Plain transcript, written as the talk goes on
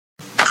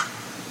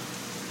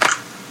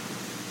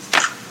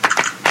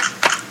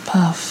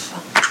Puff.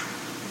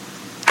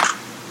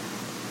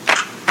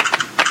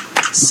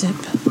 Sip.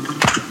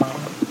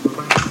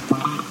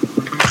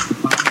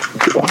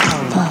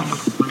 Puff.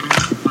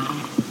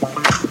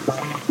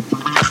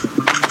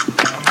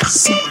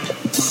 Sip.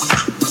 And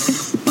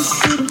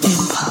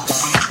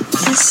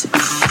puff. And sip.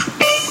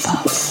 Puff.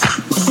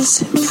 And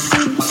sip.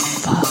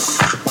 Puff.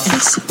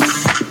 And sip.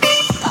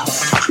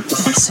 Puff.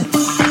 And sip.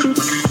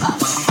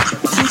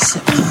 Puff. And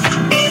sip.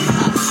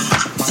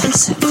 Puff. And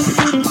sip.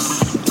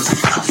 The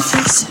puff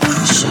and sip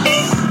show.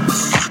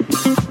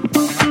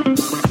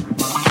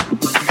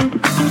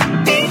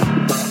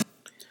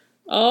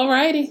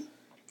 Alrighty.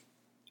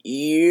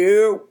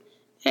 You.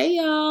 Hey,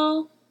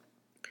 y'all.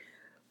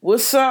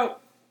 What's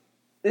up?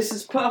 This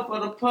is Puff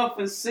of the Puff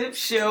and Sip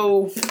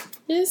Show.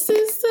 This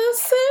is the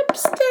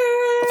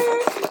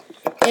Sipster.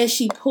 And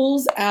she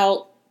pulls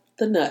out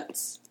the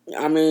nuts.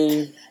 I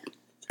mean,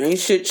 ain't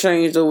shit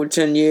changed over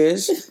 10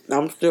 years.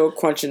 I'm still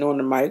crunching on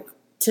the mic.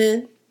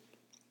 10.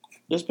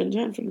 It's been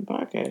 10 for the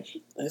podcast.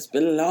 It's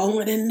been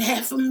longer than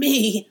that for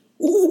me.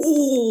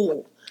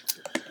 Ooh.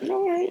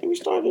 All right, we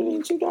started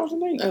in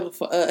 2008.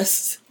 For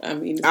us. I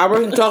mean. I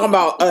wasn't talking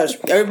about us.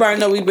 Everybody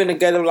know we've been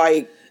together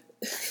like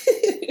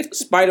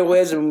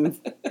spiders and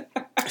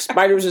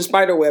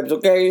spider webs,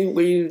 okay?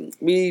 We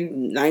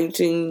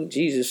 19,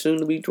 Jesus, soon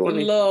to be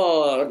 20.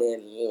 Lordy.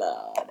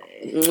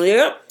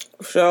 Yep.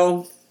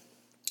 So,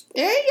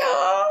 Hey,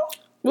 y'all.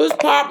 what's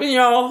poppin',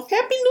 y'all?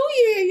 Happy New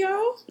Year,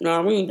 y'all.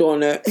 No, we ain't doing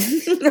that.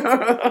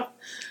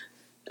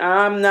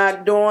 I'm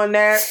not doing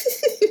that.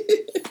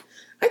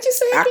 I just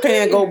say I Happy New Year.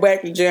 can't go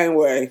back to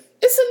January.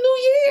 It's a new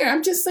year.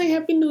 I'm just saying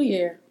Happy New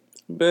Year.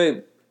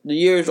 Babe, the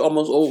year is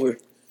almost over.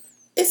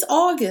 It's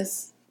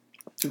August.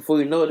 Before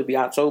you know it, it'll be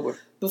October.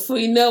 Before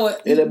you know it.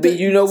 It'll be,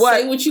 you know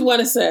what? Say what you want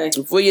to say.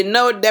 Before you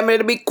know it, damn it,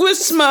 it'll be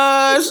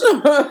Christmas.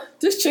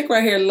 This chick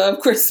right here love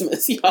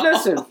Christmas, y'all.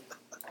 Listen,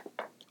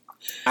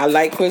 I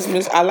like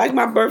Christmas. I like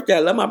my birthday. I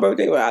love my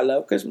birthday, but I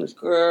love Christmas.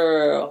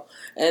 Girl.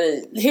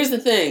 And here's the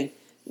thing.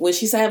 When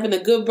she's having a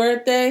good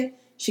birthday,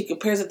 she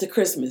compares it to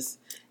Christmas.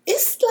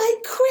 It's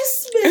like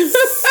Christmas.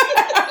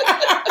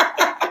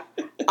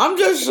 I'm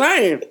just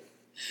saying.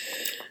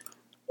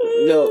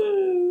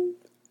 No,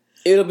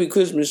 it'll be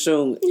Christmas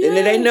soon. Yes. And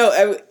then they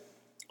know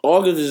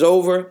August is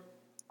over.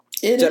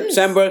 It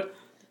September,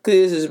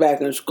 kids is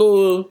back in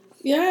school.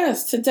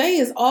 Yes. Today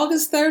is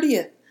August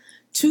 30th,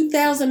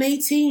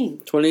 2018.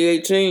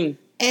 2018.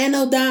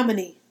 Anno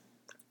Domini.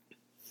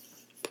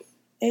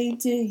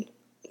 AD.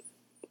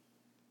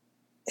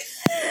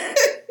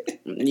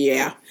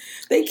 Yeah.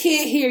 They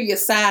can't hear your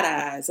side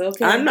eyes,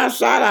 okay? I'm not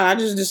side-eye. I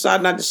just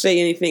decided not to say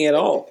anything at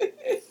all.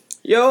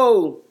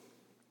 Yo,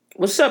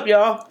 what's up,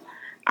 y'all?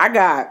 I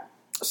got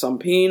some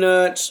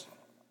peanuts.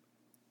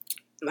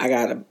 I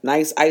got a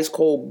nice ice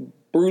cold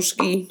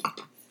brewski.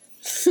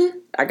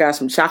 I got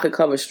some chocolate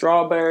covered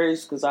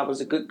strawberries because I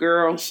was a good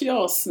girl. She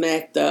all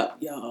snacked up,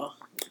 y'all.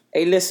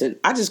 Hey, listen,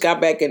 I just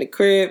got back in the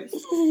crib.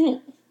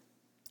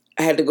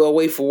 I had to go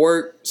away for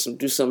work,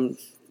 do some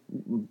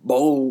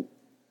bold.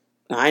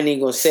 I ain't even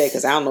gonna say it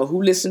because I don't know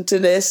who listened to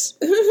this,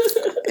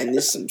 and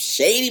there's some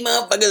shady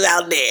motherfuckers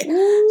out there.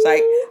 It's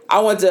like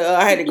I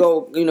had to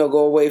go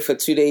away for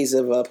 2 days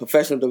of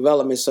professional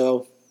development.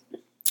 So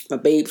my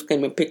babes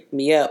came and picked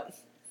me up.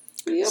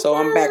 So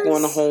I'm back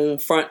on the home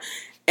front,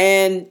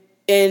 and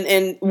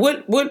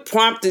what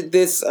prompted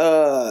this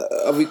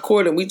a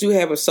recording? We do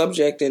have a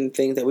subject and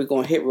things that we're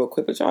gonna hit real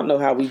quick, but y'all know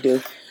how we do.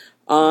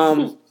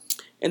 And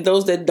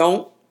those that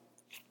don't,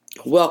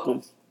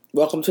 welcome.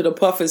 Welcome to the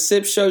Puff and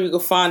Sip Show. You can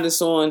find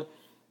us on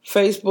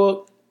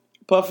Facebook.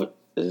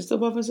 Is it still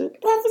Puff and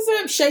Sip? Puff and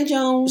Sip. Shay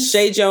Jones.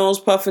 Shay Jones,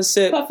 Puff and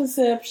Sip. Puff and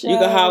Sip. Shay. You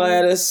can holler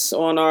at us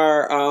on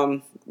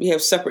our, we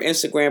have separate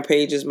Instagram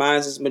pages. Mine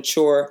is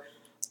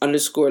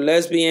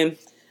mature_lesbian.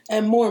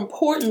 And more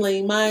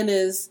importantly, mine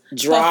is...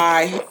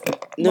 Dry.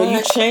 No,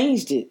 you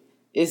changed it.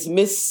 It's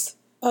Miss...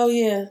 Oh,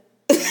 yeah.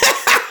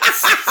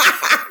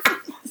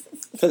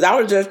 Because I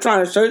was just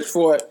trying to search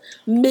for it.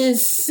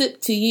 Miss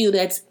Sip to you.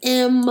 That's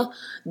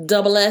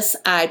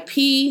MSSIP.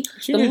 She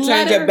can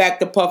change that back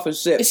to Puff and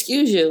Sip.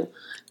 Excuse you.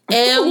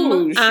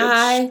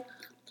 MISSIP.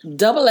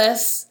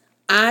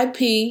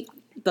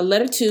 The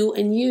letter 2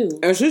 and you.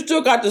 And she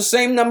still got the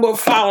same number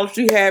of followers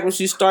she had when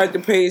she started the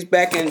page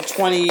back in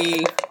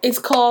 20... It's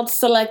called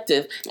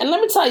selective. And let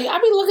me tell you, I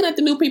be looking at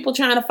the new people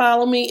trying to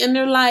follow me, and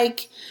they're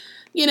like,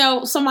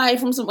 somebody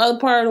from some other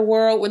part of the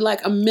world with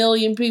like 1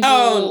 million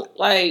people.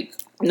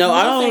 No,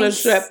 I don't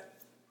accept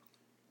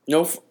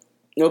no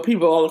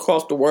people all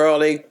across the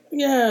world. They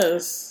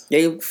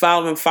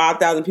following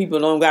 5,000 people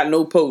and don't got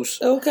no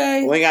posts.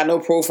 Okay. We ain't got no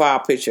profile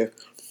picture.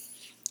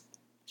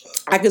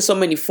 I get so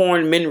many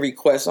foreign men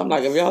requests. I'm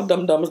like, if y'all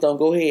dumb-dumbers don't,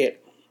 go ahead.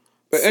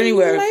 But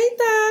anyway.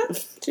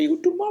 See you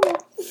tomorrow.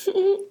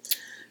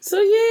 So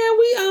yeah,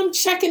 we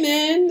checking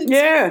in.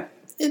 Yeah.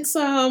 It's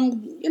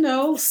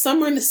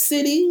summer in the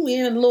city. We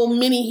had a little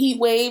mini heat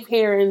wave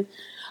here in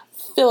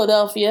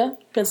Philadelphia,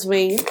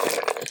 Pennsylvania.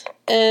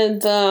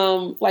 And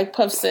like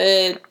Puff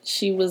said,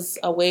 she was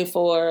away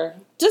for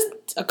just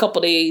a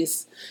couple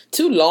days,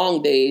 2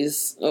 long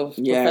days of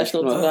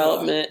professional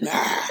development.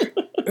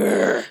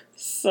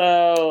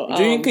 So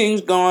Junior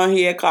King's gone.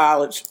 He at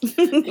college.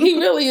 he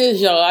really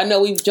is, y'all. I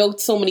know we've joked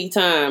so many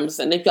times,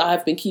 and if y'all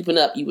have been keeping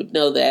up, you would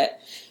know that.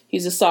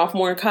 He's a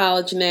sophomore in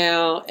college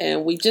now,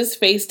 and we just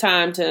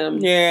FaceTimed him.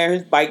 Yeah,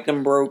 his bike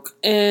done broke.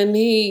 And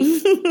he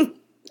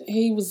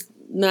was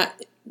not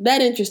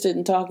that interested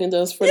in talking to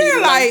us for the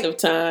length of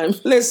time.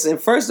 Listen,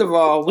 first of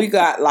all, we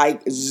got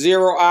like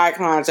 0 eye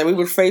contact. We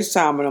were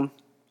FaceTiming him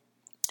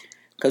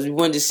because we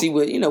wanted to see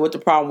what the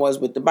problem was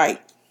with the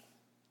bike.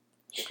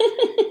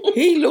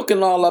 He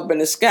looking all up in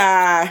the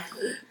sky,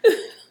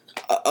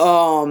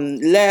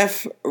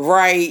 left,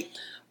 right.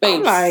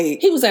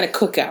 Babes, he was at a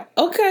cookout.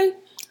 Okay.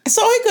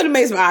 So he could have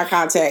made some eye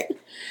contact.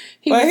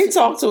 But he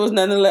talked to us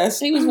nonetheless.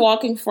 He was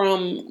walking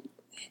from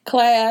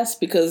class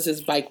because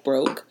his bike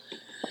broke.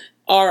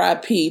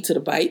 R.I.P. to the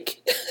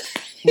bike.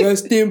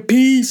 Rest in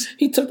peace.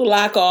 He took the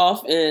lock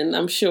off, and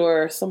I'm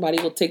sure somebody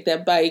will take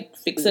that bike,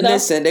 fix it up.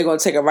 Listen, they're going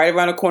to take it right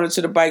around the corner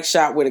to the bike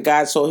shop where the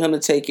guy told him to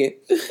take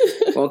it.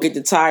 Going to get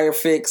the tire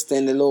fixed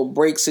and the little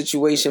brake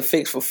situation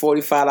fixed for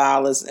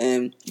 $45.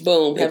 And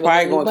boom. They're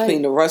probably going to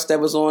clean the rust that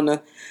was on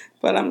the...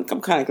 But I'm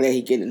kind of glad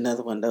he getting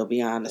another one, though,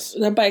 be honest.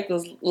 That bike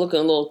was looking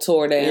a little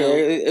tore down.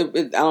 Yeah,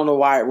 I don't know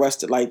why it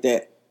rusted like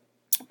that.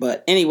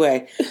 But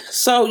anyway,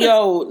 so,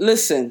 yo,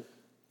 listen.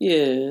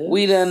 Yeah.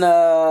 We done,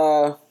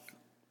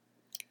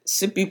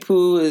 Sippy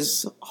Poo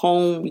is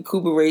home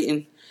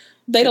recuperating.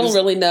 They don't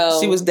really know.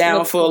 She was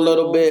down for a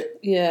little bit.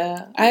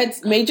 Yeah. I had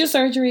major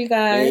surgery,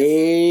 guys.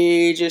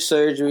 Major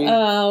surgery.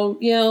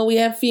 We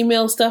have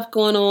female stuff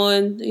going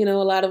on. A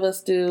lot of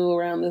us do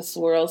around this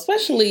world,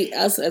 especially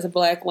us as a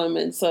Black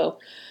woman. So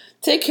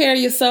take care of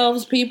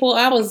yourselves, people.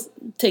 I was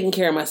taking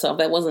care of myself.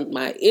 That wasn't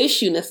my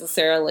issue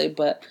necessarily,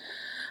 but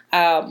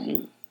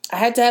I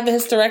had to have a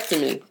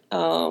hysterectomy.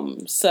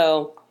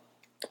 So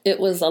it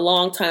was a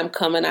long time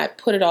coming. I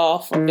put it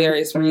off for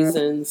various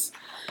reasons.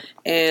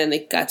 And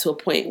it got to a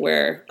point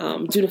where,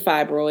 due to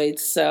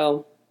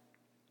fibroids,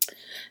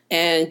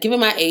 and given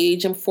my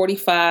age, I'm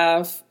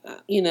 45,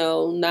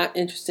 not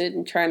interested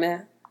in trying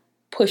to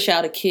push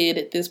out a kid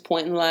at this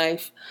point in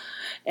life.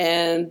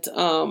 And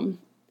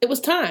it was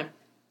time.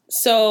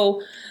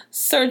 So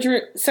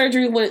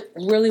surgery went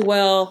really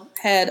well,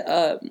 had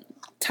a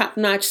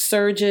top-notch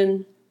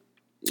surgeon.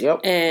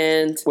 Yep.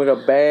 And with a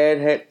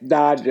bad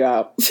dye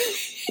job.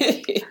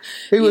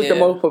 He was the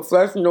most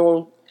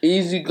professional,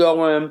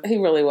 easygoing. He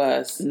really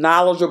was.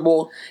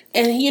 Knowledgeable.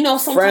 And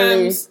sometimes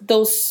friendly.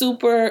 Those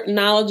super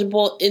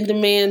knowledgeable,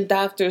 in-demand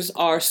doctors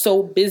are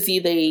so busy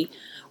they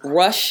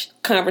rush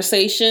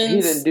conversations.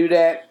 He didn't do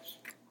that.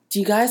 Do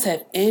you guys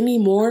have any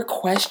more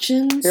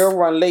questions? He'll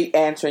run late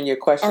answering your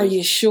questions. Are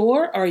you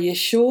sure?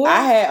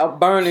 I had a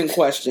burning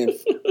question.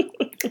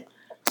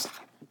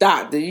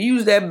 Doc, did you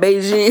use that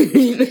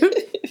Beijing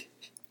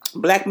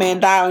black man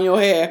dye on your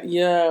hair?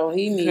 Yo,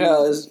 he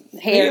needs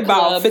hair. He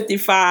about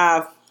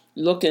 55.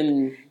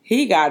 Looking,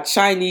 he got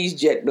Chinese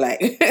jet black.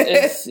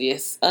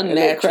 Yes,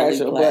 unnaturally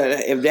black.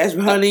 But if that's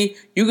honey,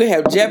 you can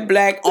have jet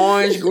black,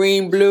 orange,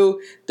 green, blue.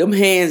 Them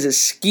hands are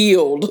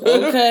skilled.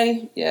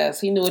 Okay,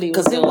 yes, he knew what he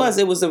was doing. Because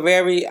it was a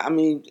very. I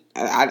mean,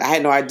 I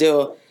had no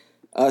idea.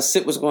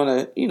 Sip was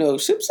gonna,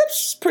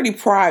 Sip's pretty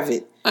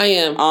private. I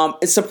am.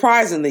 It's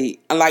surprisingly,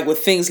 like with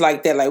things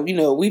like that, like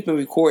we've been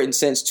recording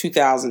since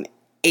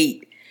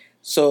 2008.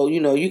 So,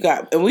 you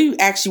got, and we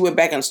actually went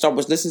back and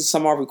started listening to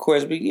some of our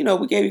recordings, but,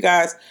 we gave you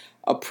guys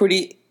a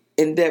pretty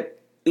in-depth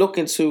look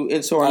into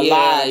our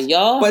lives.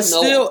 Y'all but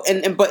know. Still,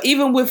 but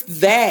even with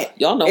that.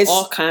 Y'all know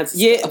all kinds of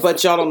stuff.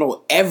 But y'all don't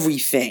know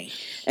everything.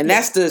 And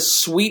that's the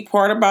sweet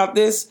part about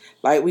this.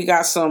 Like, we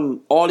got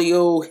some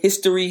audio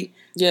history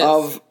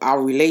of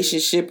our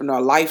relationship and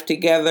our life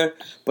together.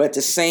 But at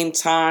the same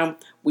time,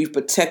 we've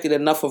protected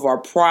enough of our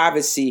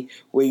privacy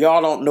where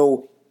y'all don't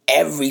know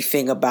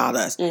everything about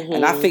us. Mm-hmm.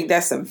 And I think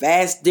that's a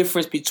vast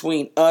difference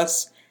between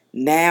us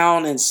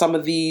now and some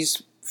of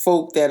these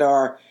folk that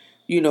are,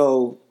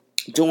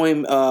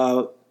 doing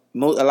a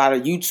lot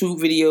of YouTube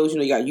videos.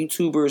 You got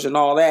YouTubers and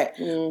all that,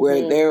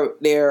 where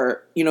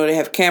they're they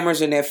have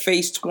cameras in their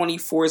face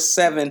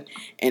 24/7,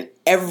 and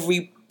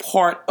every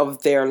part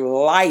of their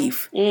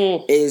life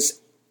is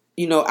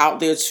out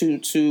there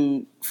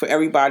for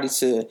everybody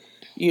to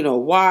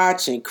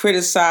watch and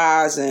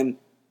criticize. And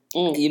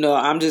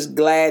I'm just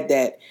glad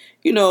that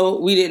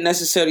we didn't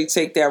necessarily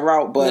take that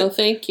route, but no,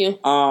 thank you.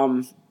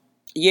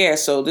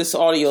 So this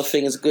audio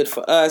thing is good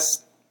for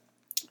us.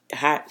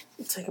 Hot.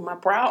 I'm taking my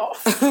bra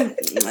off.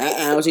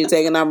 She's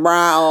taking her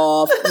bra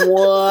off.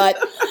 What?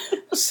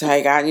 So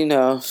I got,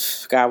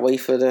 gotta wait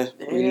for the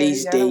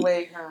release date.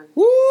 Wait, honey.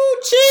 Woo,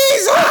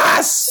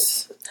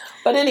 Jesus!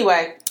 But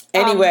anyway.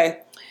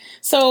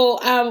 So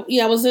I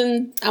was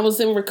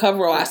in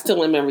recovery. I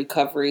still am in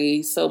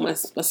recovery. So my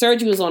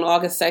surgery was on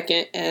August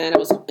 2nd, and I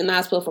was in the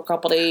hospital for a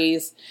couple of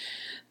days.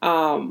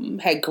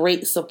 Had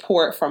great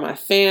support from my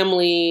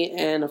family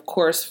and, of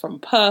course, from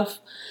Puff.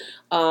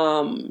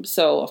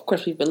 So of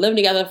course we've been living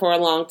together for a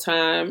long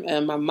time,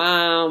 and my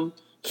mom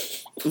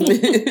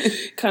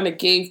kind of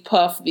gave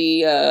Puff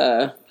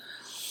the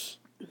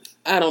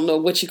I don't know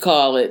what you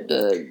call it,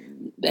 the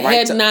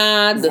head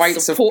nod, the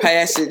rites support. of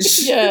passage.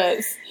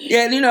 Yes.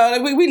 Yeah, you know,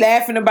 we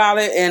laughing about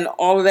it and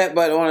all of that,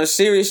 but on a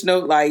serious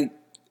note, like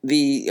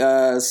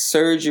the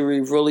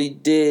surgery really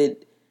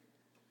did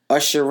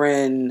usher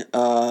in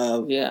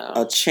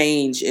a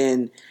change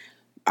in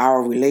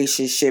our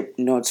relationship,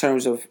 you know, in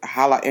terms of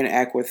how I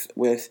interact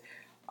with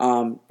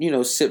you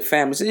know, SIP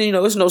families. And, you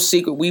know, it's no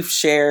secret we've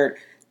shared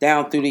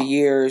down through the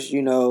years,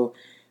 you know,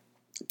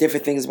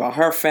 different things about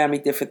her family,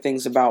 different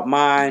things about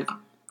mine.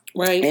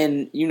 Right.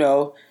 And, you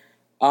know,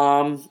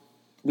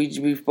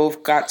 we've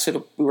both got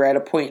we're at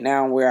a point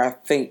now where I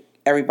think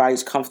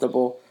everybody's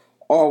comfortable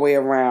all the way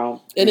around.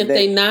 And if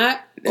they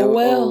not,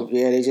 well.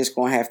 Yeah, they're just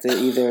going to have to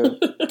either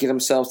give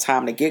themselves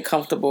time to get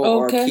comfortable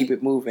or keep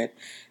it moving.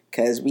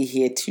 Because we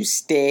here to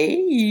stay.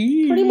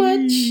 Pretty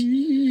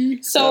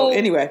much. So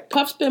anyway.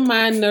 Puff's been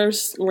my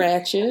nurse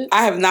Ratchet.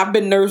 I have not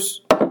been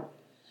nurse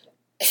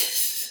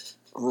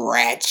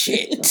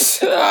Ratchet.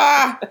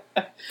 Girl,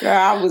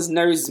 I was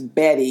nurse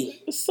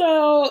Betty.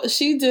 So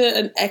she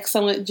did an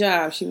excellent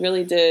job. She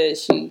really did.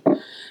 She,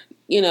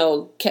 you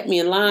know, kept me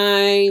in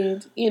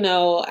line. You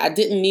know, I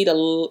didn't need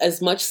as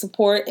much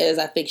support as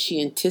I think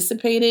she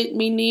anticipated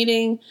me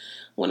needing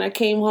when I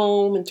came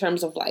home in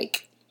terms of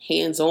like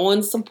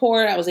hands-on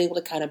support. I was able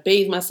to kind of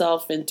bathe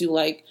myself and do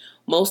like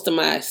most of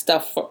my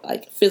stuff for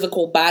like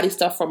physical body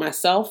stuff for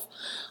myself.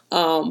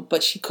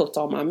 But she cooked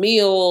all my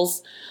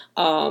meals,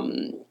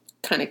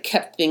 kind of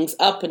kept things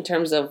up in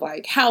terms of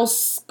like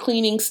house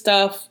cleaning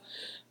stuff,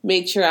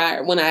 made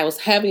sure when I was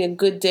having a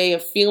good day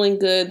of feeling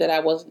good that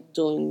I wasn't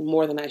doing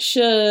more than I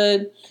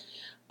should,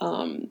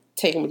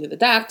 taking me to the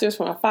doctors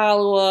for my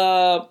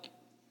follow-up,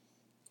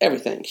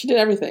 everything. She did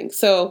everything.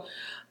 So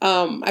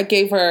I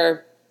gave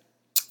her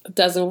a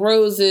dozen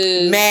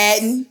roses.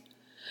 Madden.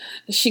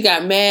 She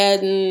got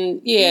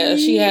Madden. Yeah,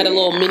 she had a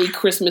little mini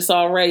Christmas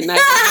already.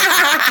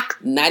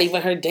 Not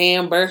even her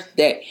damn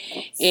birthday.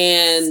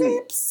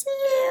 And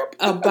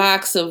a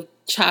box of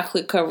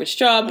chocolate-covered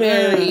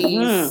strawberries.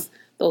 Mm-hmm.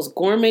 Those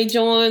gourmet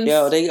joints.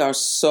 Yo, they are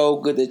so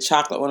good. The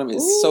chocolate on them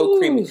is so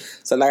creamy.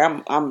 So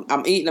like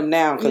I'm eating them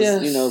now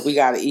because you know we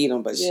gotta eat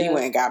them. But she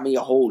went and got me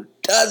a whole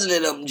dozen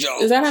of them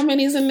joints. Is that how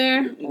many's in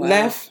there? Wow.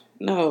 Left?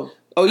 No.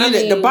 Oh yeah,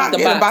 the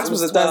box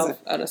was a dozen.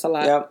 Oh, that's a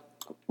lot. Yep.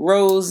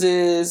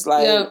 Roses,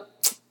 like. Yep.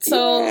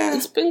 So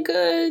it's been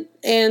good.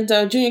 And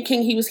Junior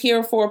King, he was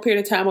here for a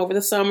period of time over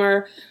the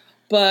summer,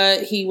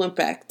 but he went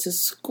back to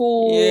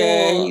school.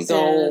 Yeah, he's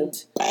all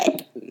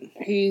back.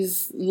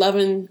 He's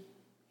loving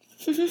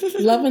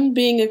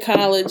being in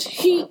college.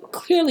 He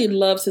clearly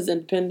loves his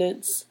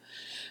independence.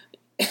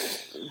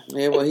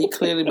 Yeah, well, he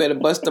clearly better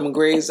bust them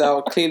grades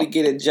out, clearly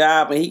get a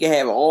job, and he can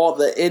have all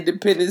the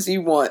independence he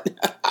want.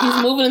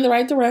 He's moving in the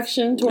right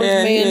direction towards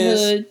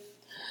manhood.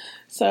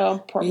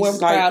 So we're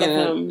proud of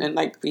him. And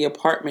like the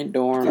apartment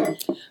dorm.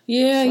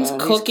 Yeah, so he's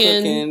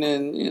cooking,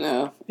 and you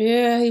know.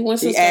 Yeah, he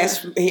wants to.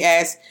 He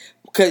asked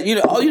because you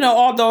know,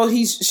 although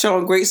he's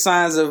showing great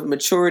signs of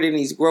maturity and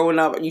he's growing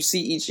up, and you see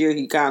each year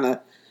he kind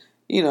of,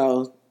 you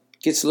know,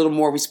 gets a little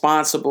more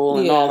responsible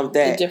and all of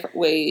that in different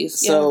ways.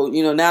 So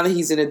you know, now that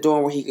he's in a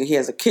dorm where he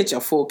has a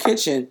full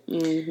kitchen,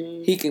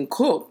 he can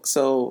cook.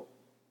 So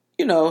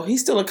you know, he's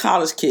still a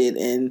college kid,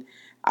 and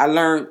I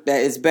learned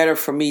that it's better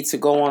for me to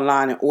go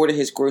online and order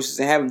his groceries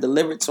and have them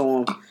delivered to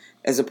him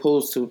as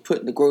opposed to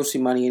putting the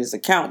grocery money in his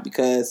account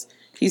because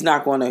he's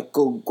not going to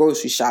go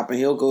grocery shopping.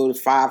 He'll go to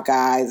Five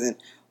Guys and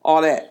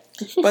all that.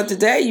 But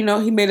today, you know,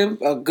 he made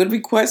a good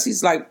request.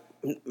 He's like,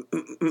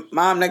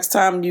 Mom, next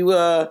time you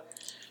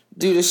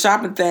do the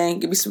shopping thing,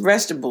 give me some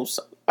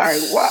vegetables. All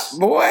right, what,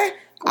 boy?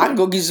 I can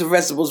go get you some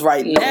vegetables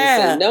right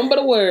now. Nothing but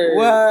a word.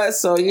 What?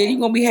 So yeah, you're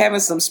gonna be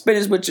having some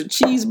spinach with your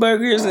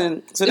cheeseburgers,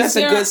 and so that's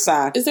a good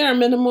sign. Is there a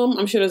minimum?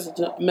 I'm sure there's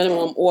a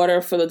minimum order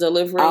for the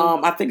delivery.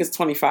 I think it's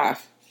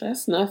 25.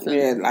 That's nothing.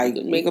 Yeah, like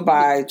you could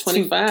buy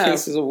 25 2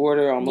 cases of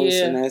water almost,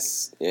 and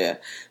that's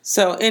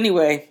So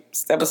anyway,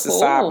 that was the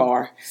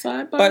sidebar.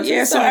 But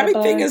yeah, so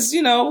everything is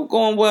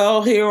going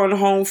well here on the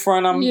home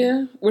front.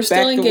 We're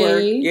still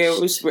engaged. Yeah,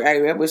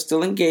 we're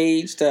still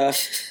engaged.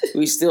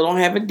 We still don't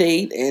have a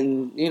date,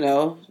 and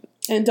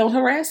and don't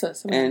harass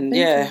us. And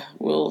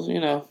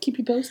we'll keep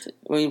you posted.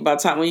 By the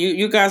time when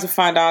you guys will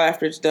find out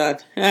after it's done.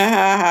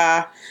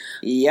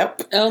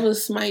 Yep.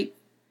 Elvis might,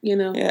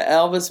 Yeah,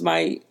 Elvis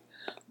might.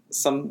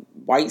 Some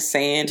white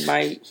sand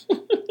might,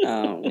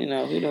 who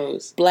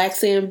knows? Black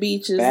sand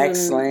beaches. Black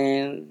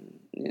sand,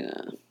 yeah.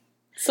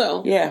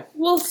 So yeah,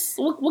 we'll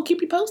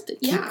keep you posted.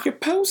 Yeah, keep you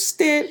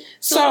posted.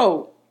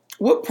 So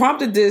what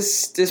prompted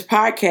this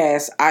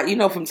podcast?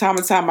 From time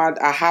to time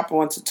I hop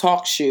on to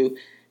Talk Shoe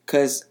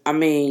because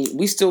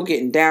we still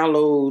getting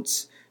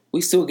downloads.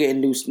 We still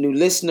getting new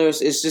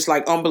listeners. It's just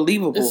like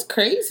unbelievable. It's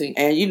crazy.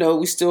 And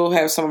we still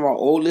have some of our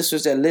old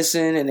listeners that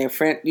listen and their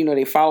friend.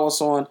 They follow us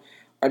on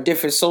our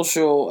different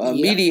social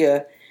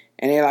media,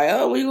 and they're like,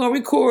 "Oh, we're gonna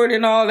record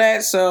and all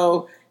that."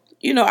 So,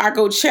 I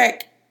go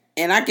check,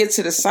 And I get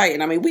to the site,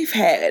 and I mean, we've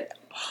had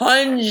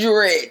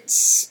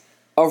hundreds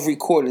of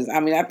recordings. I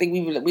mean, I think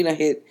we done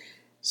hit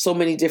so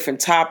many different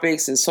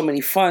topics and so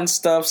many fun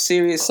stuff,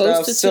 serious Close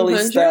stuff, to silly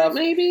 200, stuff,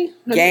 maybe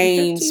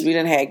games. We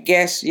done had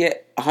guests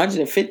yet.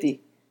 150.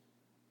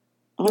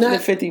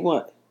 150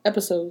 what?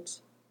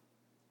 Episodes.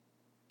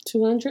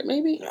 200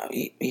 maybe. No,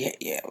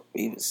 yeah,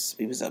 we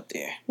was up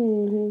there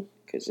Mm-hmm.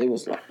 because it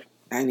was like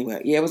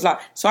anyway. Yeah, it was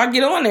like so. I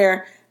get on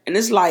there and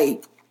it's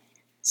like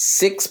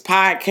 6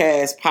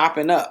 podcasts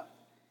popping up.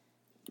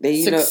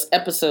 They, 6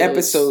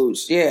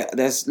 episodes, yeah,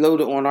 that's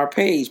loaded on our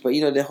page. But,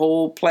 the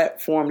whole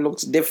platform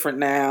looks different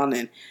now.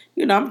 And,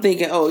 I'm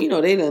thinking,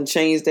 they done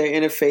changed their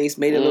interface,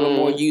 made it a little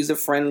more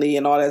user-friendly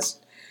and all that.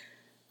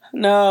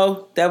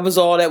 No, that was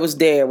all that was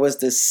there, was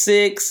the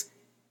 6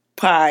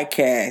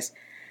 podcasts.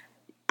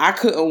 I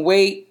couldn't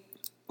wait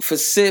for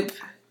Sip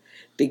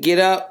to get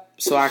up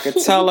so I could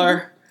tell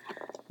her,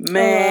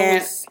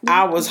 man,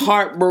 I was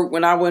heartbroken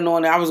when I went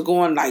on. I was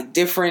going like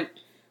different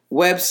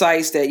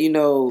websites that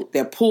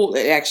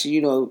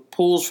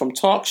pulls from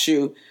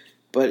TalkShoe,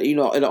 but it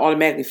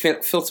automatically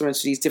filter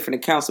into these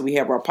different accounts that we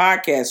have our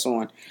podcasts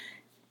on.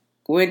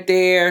 Went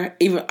there,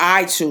 even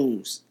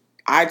iTunes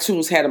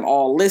had them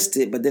all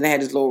listed, but then they had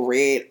this little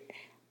red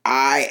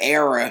eye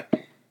error,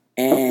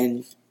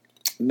 and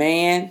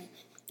man,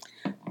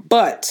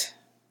 but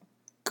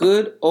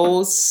good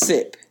old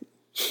Sip.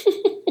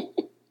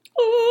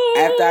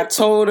 After I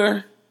told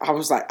her, I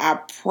was like, I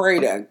pray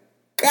to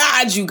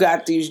God you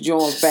got these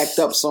joints backed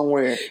up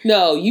somewhere.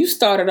 No, you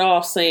started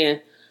off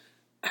saying,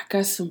 I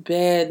got some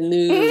bad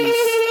news. I'm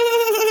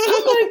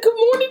like, good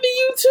morning to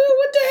you too.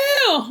 What the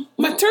hell?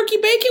 My turkey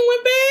bacon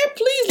went bad?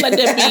 Please let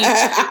that be.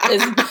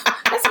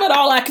 That's about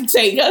all I can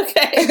take,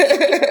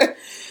 okay?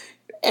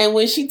 And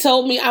when she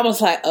told me, I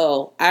was like,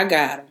 oh, I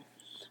got them.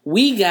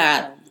 We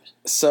got them.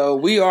 So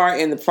we are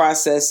in the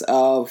process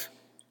of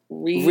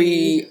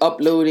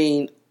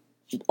re-uploading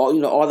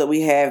all that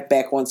we have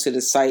back onto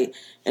the site.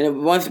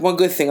 And one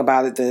good thing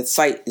about it, the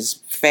site is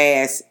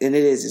fast, and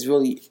it's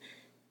really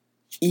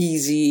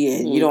easy,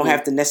 and you don't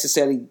have to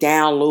necessarily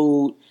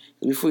download.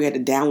 Before you had to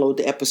download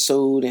the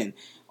episode and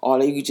all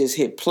that, you could just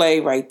hit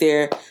play right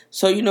there.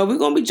 So, we're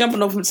going to be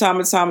jumping over from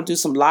time to time and do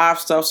some live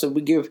stuff. So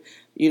we give,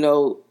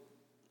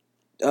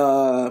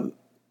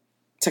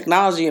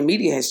 technology and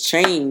media has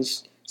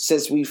changed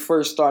since we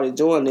first started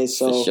doing this.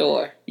 So, for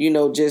sure.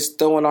 Just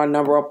throwing our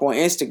number up on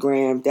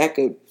Instagram, that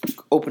could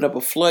open up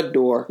a flood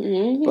door.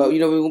 Mm-hmm. But,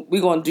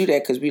 we're going to do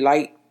that because we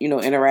like,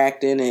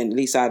 interacting, and at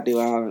least I do.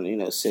 I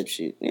don't, Sip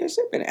shit. Yeah,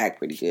 Sip been act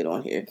pretty good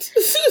on here.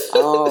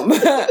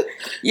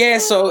 Yeah,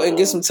 so, and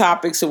get some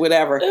topics or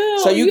whatever.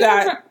 Oh, so you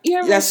got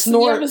that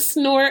snort. You ever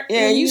snort?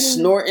 Yeah, you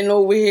snorting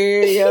over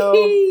here, yo.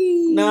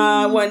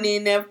 Nah, it wasn't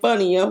even that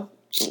funny, yo.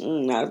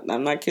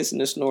 I'm not kissing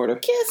the snorter.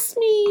 Kiss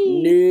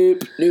me.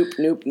 Nope.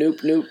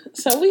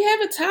 So we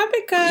have a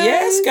topic, guys.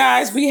 Yes,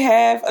 guys, we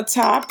have a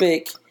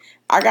topic.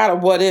 I got a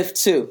what if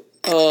too.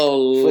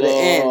 Oh, for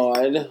the Lord.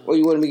 end. Or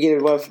you want me to get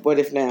it what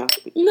if now?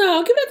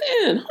 No, give it at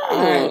the end.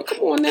 Right. Come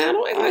on now.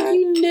 Don't act like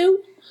you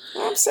knew.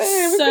 I'm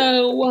saying.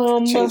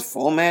 So, change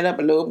format up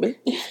a little bit.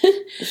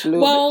 Just a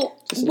little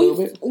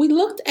bit. We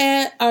looked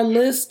at our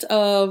list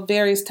of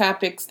various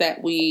topics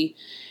that we,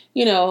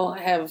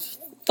 have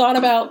thought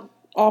about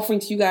offering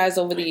to you guys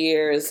over the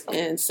years,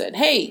 and said,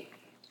 hey,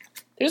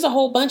 there's a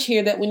whole bunch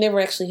here that we never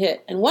actually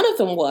hit. And one of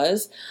them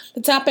was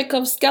the topic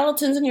of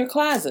skeletons in your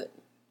closet.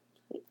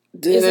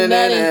 Isn't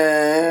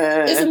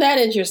that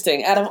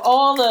interesting? Out of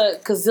all the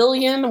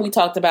gazillion we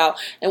talked about,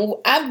 and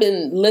we've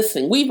been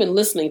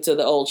listening to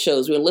the old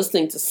shows. We were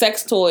listening to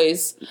Sex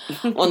Toys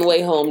on the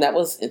way home. That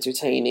was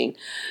entertaining.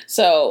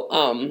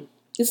 So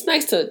it's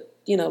nice to,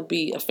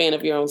 be a fan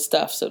of your own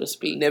stuff, so to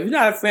speak. Now, if you're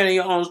not a fan of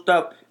your own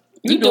stuff,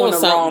 you're doing the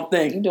wrong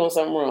thing. You're doing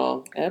something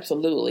wrong.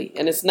 Absolutely.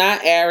 And it's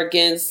not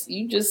arrogance.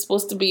 You're just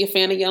supposed to be a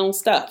fan of your own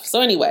stuff. So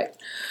anyway,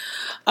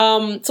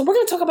 so we're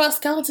going to talk about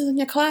skeletons in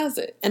your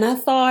closet. And I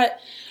thought,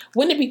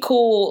 wouldn't it be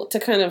cool to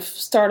kind of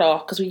start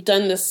off, because we've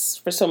done this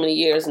for so many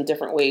years in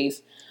different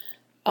ways.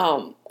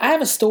 I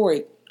have a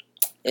story.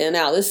 And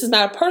now, this is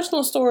not a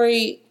personal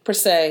story per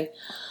se,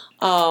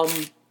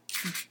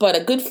 but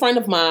a good friend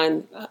of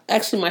mine,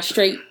 actually my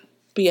straight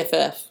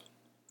BFF,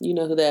 you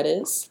know who that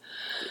is.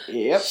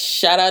 Yep.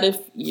 Shout out if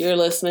you're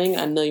listening.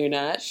 I know you're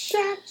not.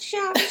 Shout.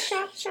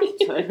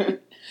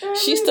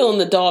 She's still in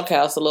the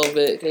doghouse a little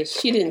bit because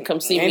she didn't come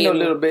see me. Ain't no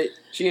little bit.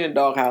 She in the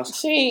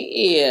doghouse.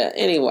 Yeah.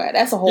 Anyway,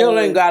 that's a whole. You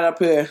ain't got up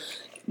here.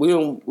 We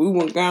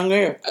went down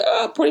there.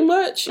 Pretty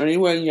much.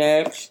 Anyway,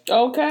 next.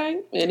 Okay.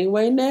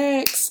 Anyway,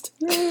 next.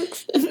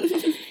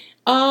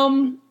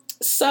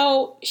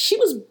 So she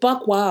was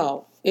buck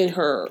wild in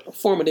her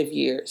formative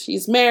years.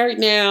 She's married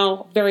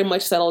now, very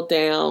much settled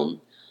down.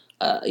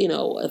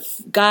 A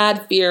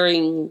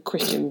God-fearing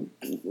Christian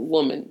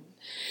woman.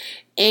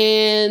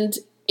 And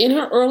in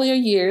her earlier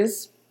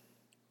years,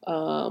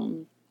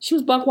 she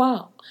was buck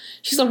wild.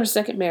 She's on her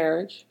second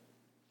marriage.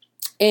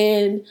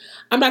 And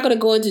I'm not going to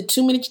go into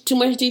too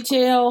much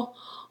detail,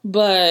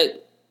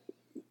 but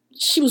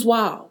she was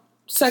wild.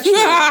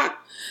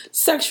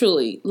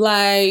 Sexually.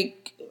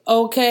 Like,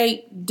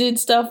 okay, did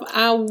stuff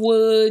I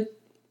would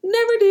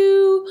never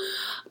do.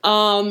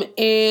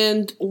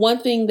 And one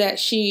thing that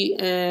she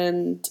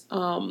and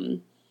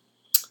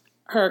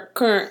her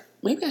current,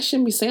 maybe I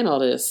shouldn't be saying all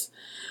this.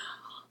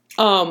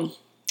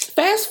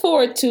 Fast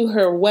forward to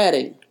her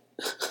wedding,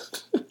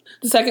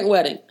 the second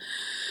wedding.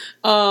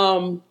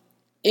 And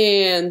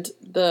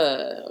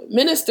the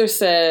minister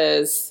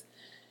says,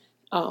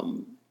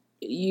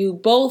 you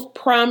both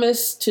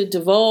promised to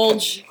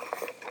divulge.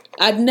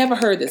 I've never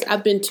heard this.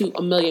 I've been to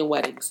a million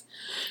weddings.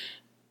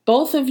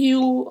 Both of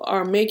you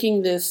are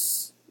making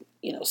this,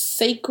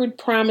 sacred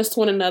promise to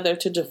one another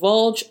to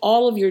divulge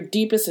all of your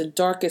deepest and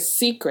darkest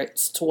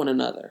secrets to one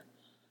another.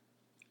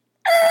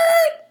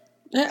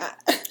 Pump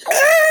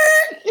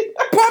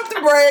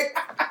the brake.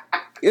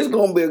 It's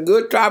gonna be a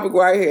good topic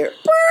right here.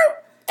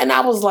 And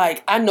I was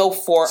like, I know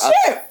for a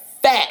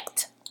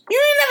fact. You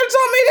ain't never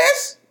told me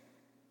this.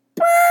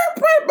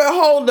 But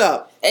hold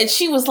up. And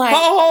she was like,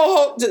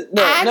 hold.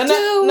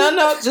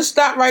 No. Just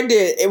stop right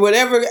there. And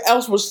whatever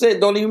else was said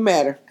don't even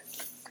matter.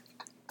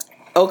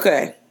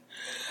 Okay.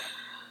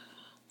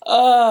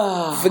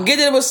 Forget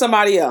it was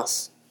somebody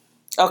else.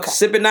 Okay.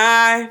 Sip and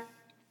I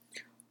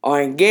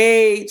are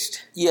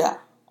engaged. Yeah.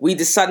 We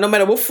decide no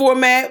matter what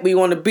format, we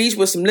on the beach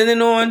with some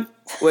linen on,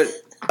 with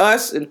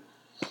us and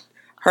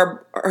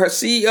her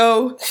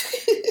CEO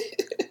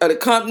of the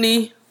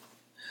company,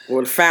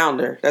 or the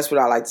founder. That's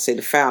what I like to say,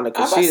 the founder,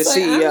 because she's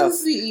the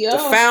CEO. The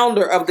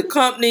founder of the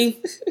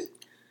company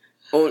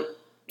on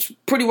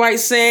Pretty White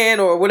Sand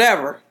or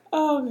whatever.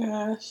 Oh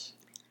gosh.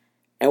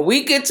 And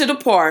we get to the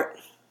part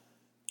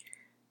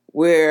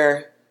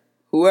where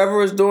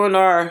whoever is doing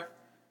our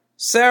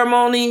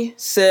ceremony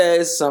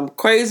says some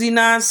crazy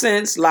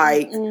nonsense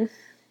like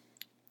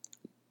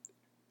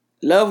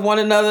love one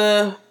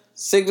another,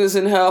 sickness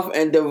and health,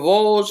 and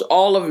divulge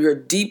all of your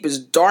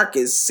deepest,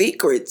 darkest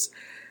secrets.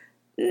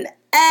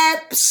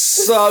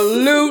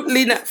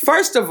 Absolutely not.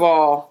 First of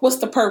all, what's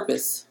the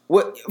purpose?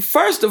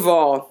 First of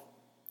all,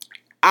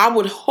 I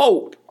would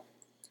hope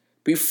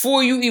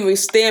before you even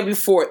stand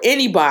before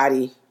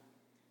anybody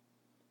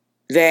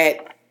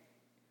that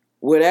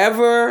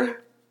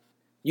whatever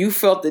you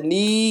felt the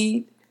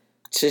need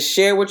to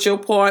share with your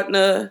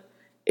partner,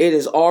 it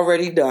is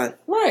already done.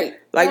 Right.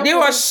 Like there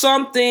are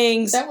some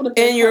things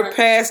in your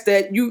past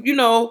that you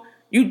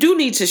do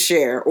need to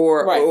share,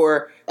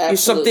 or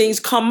some things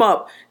come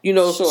up,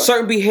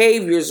 certain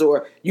behaviors,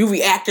 or you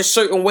react a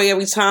certain way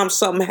every time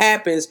something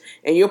happens,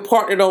 and your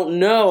partner don't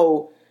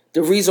know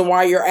the reason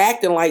why you're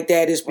acting like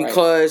that is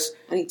because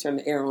I need to turn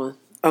the air on.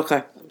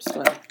 Okay, I'm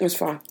sorry. It's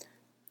fine.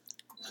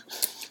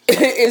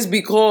 It's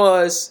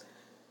because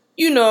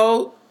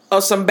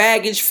of some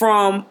baggage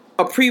from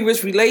a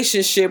previous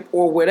relationship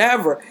or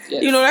whatever.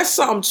 Yes. That's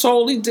something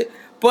totally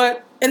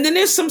but and then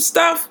there's some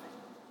stuff,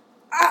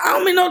 I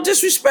don't mean no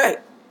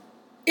disrespect.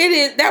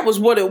 That was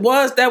what it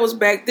was. That was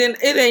back then.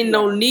 It ain't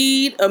no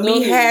need of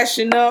me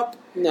hashing up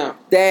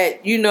that,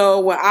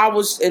 when I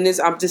was in this,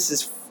 this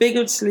is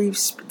figuratively,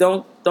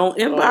 don't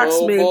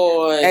inbox me.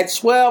 Boy. At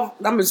 12,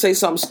 I'm gonna say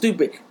something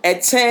stupid.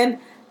 At 10,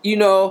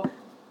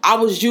 I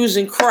was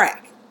using crack.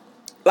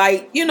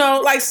 Like,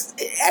 like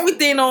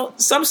everything on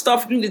some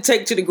stuff you need to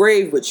take to the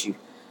grave with you.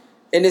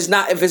 And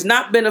if it's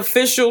not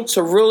beneficial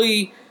to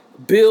really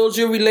build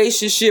your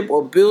relationship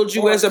or build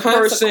you as a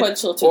person,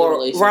 consequential to the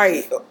relationship.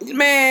 Right,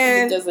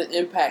 man, it doesn't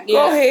impact.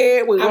 Go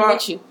ahead. I'm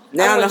with you.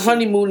 Now on the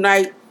honeymoon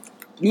night,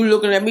 you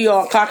looking at me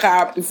all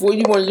cockeyed before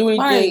you want to do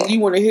anything. Right. You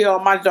want to hear all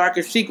my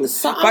darkest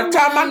secrets.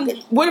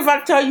 What if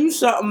I tell you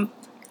something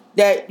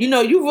that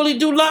you really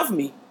do love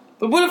me,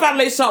 but what if I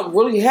lay something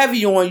really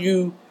heavy on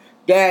you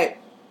that,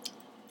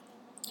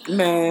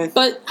 man?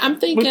 But I'm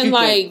thinking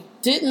like.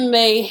 Didn't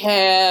they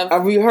have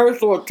a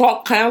rehearsal or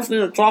talk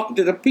counseling or talking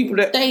to the people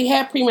that... They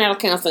had premarital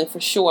counseling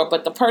for sure,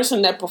 but the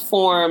person that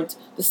performed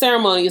the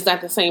ceremony is not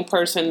the same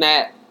person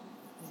that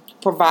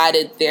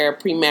provided their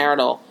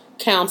premarital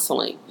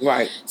counseling.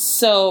 Right.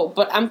 So,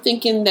 but I'm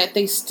thinking that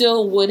they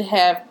still would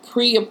have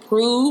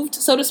pre-approved,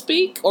 so to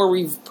speak, or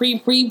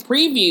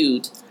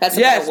previewed. That's a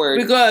better word.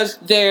 Because...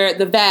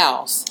 the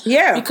vows.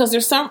 Yeah. Because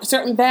there's some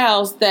certain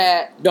vows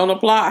that... don't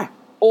apply.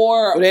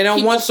 Or they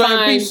don't want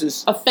certain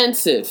pieces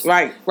offensive,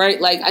 right?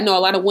 Like I know a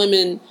lot of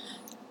women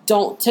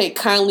don't take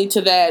kindly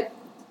to that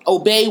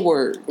obey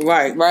word,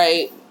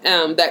 right.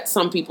 That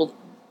some people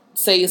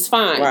say is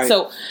fine. Right.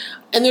 So,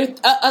 and there's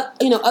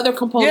other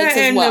components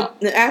as well.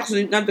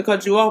 Actually, not to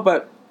cut you off,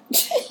 but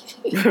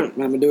I'm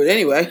gonna do it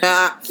anyway.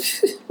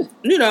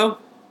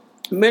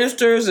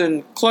 Ministers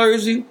and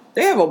clergy,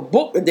 they have a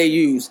book that they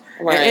use,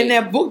 right? And in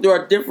that book, there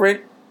are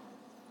different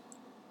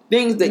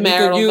things that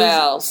marital you can use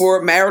vows.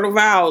 For marital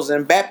vows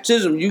and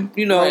baptism. You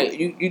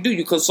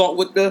consult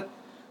with the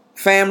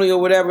family or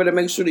whatever to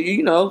make sure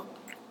that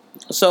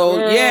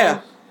So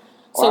yeah.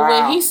 So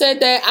when he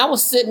said that, I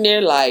was sitting there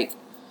like,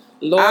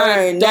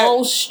 Lord,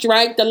 don't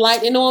strike the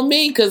lightning on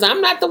me because I'm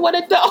not the one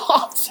at the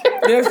altar.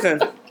 Listen,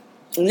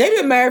 they've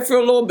been married for a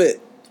little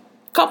bit.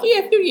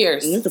 Few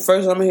years. This is the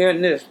first time I'm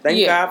hearing this.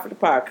 Thank God for the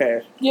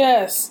podcast.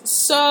 Yes.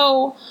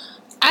 So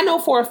I know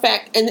for a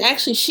fact, and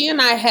actually she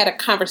and I had a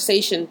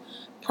conversation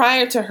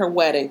prior to her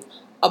wedding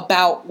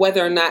about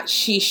whether or not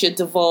she should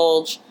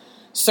divulge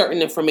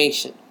certain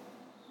information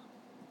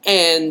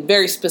and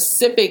very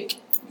specific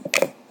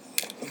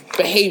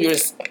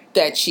behaviors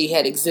that she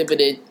had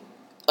exhibited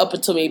up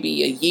until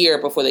maybe a year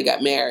before they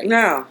got married.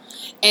 No.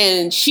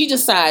 And she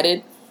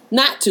decided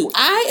not to.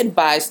 I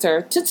advised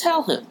her to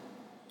tell him.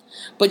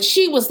 But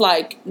she was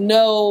like,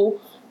 no,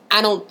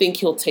 I don't think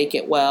he'll take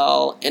it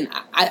well. And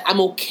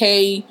I'm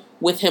okay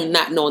with him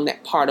not knowing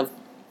that part of,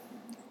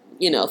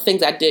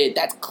 things I did.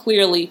 That's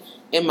clearly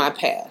in my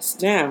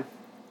past. Yeah.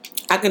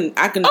 I can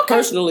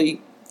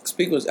personally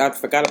speak with, I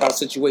forgot about a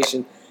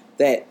situation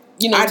that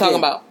you know what I'm talking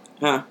about.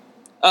 Huh?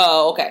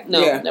 Oh, okay. No,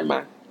 never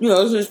mind.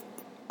 This is,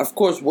 of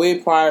course, way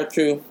prior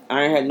to,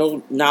 I had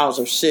no knowledge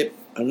of shit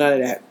or none of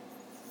that.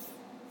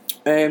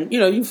 And,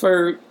 you've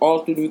heard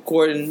all through the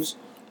recordings,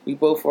 we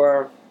both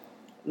are,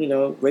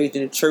 raised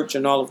in the church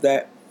and all of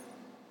that.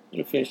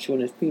 You finish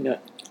chewing this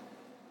peanut.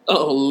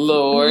 Oh,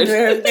 Lord.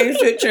 Yeah, things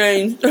should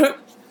change.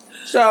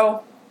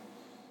 So,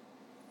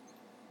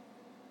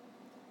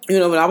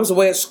 when I was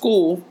away at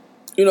school,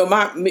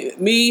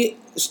 me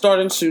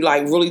starting to,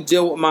 like, really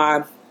deal with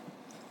my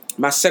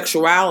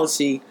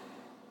sexuality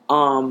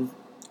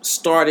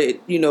started,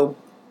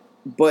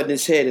 butting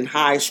its head in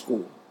high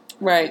school.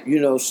 Right.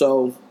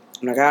 So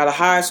when I got out of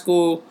high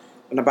school,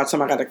 and by the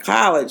time I got to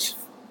college,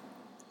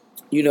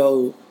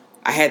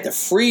 I had the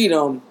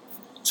freedom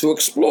to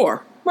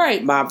explore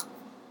my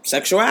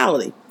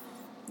sexuality.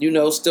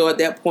 Still at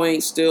that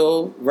point,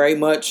 still very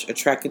much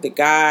attracted to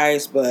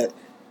guys, but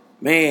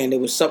man, there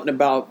was something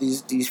about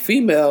these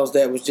females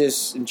that was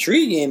just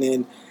intriguing,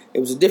 and it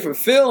was a different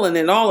feeling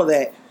and all of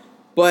that.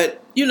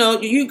 But,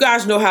 you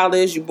guys know how it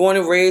is. You're born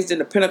and raised in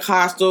the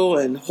Pentecostal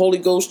and Holy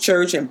Ghost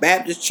church and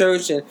Baptist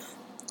church. And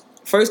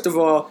first of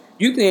all,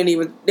 they don't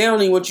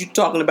even want you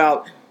talking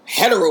about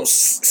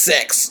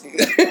heterosex,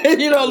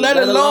 let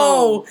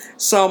alone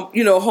some,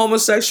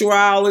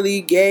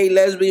 homosexuality, gay,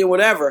 lesbian,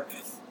 whatever.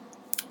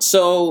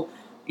 So,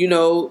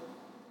 Junior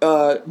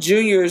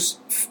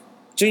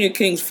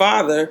King's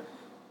father,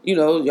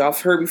 y'all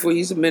have heard before,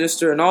 he's a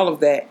minister and all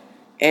of that.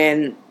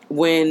 And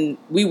when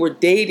we were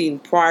dating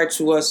prior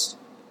to us,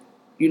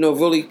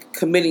 really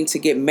committing to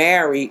get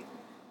married,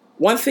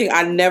 one thing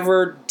I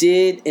never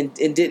did and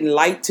didn't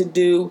like to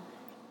do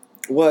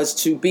was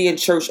to be in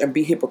church and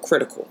be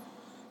hypocritical.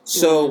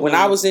 So when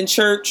I was in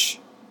church,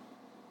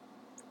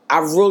 I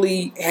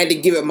really had to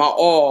give it my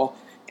all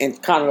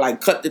and kind of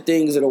like cut the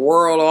things of the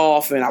world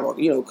off, and I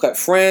would, cut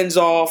friends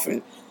off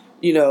and,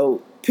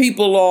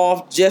 people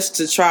off just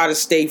to try to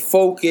stay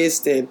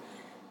focused and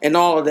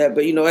all of that.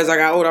 But, as I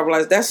got older, I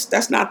realized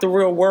that's not the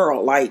real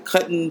world. Like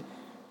cutting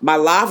my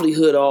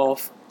livelihood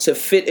off to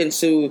fit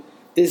into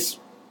this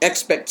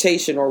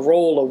expectation or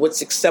role of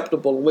what's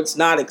acceptable and what's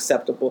not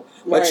acceptable.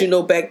 Right.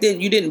 But back then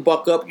you didn't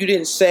buck up. You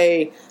didn't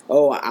say,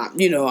 "Oh, I'm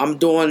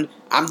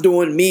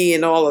doing me"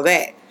 and all of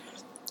that.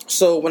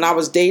 So when I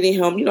was dating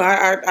him,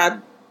 I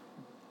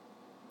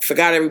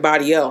forgot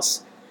everybody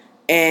else.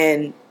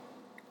 And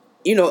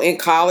in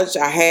college,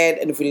 I had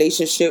a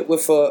relationship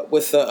with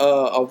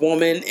a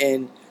woman,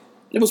 and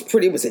it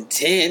was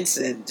intense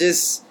and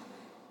just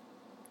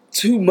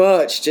too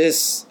much.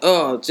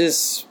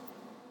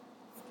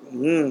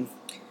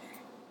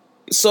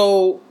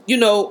 So,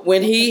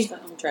 when he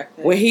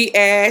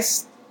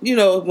asked,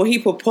 when he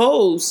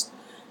proposed,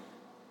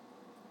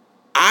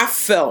 I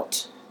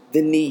felt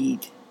the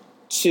need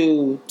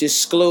to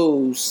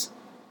disclose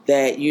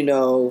that,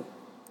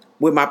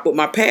 what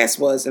my past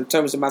was in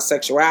terms of my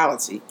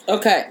sexuality.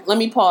 Okay, let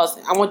me pause.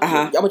 I want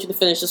you to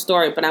finish the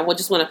story, but I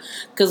just want to,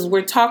 because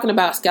we're talking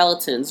about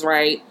skeletons,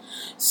 right?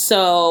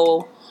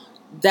 So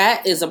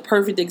that is a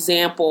perfect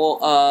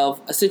example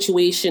of a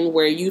situation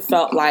where you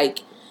felt like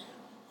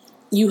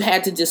you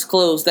had to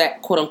disclose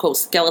that quote unquote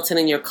skeleton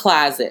in your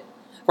closet,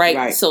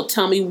 right? So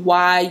tell me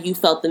why you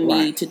felt the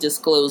need to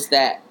disclose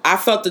that. I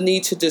felt the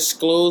need to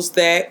disclose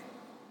that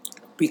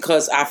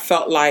because I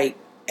felt like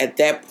at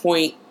that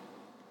point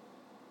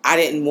I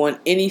didn't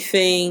want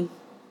anything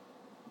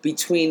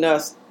between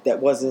us that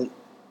wasn't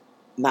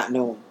not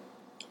known.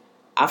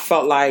 I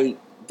felt like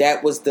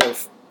that was the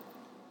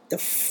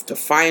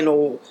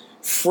final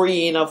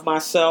freeing of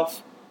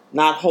myself,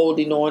 not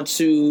holding on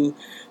to,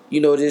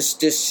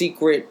 this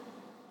secret,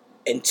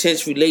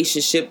 intense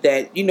relationship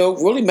that,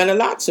 really meant a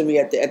lot to me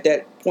at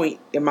that point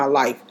in my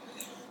life.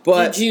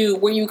 But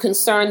were you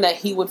concerned that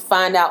he would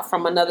find out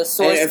from another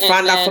source and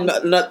find out from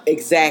another,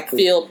 exactly,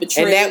 feel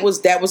betrayed? And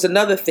that was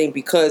another thing,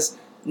 because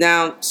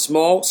now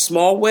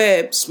small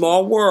web,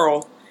 small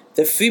world.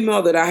 The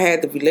female that I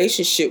had the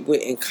relationship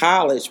with in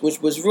college,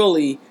 which was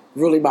really,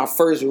 really my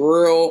first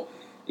real,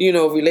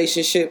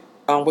 relationship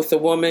with a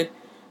woman.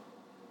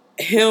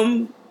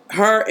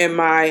 Her, and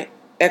my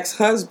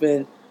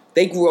ex-husband,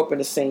 they grew up in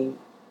the same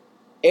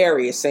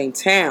area, same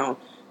town,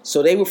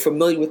 so they were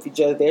familiar with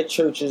each other. Their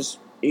churches,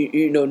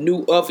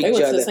 knew of each other. They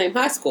went to the same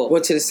high school.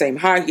 Went to the same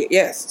high,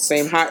 yes,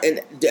 same high.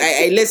 And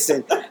hey,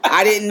 listen,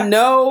 I didn't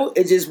know.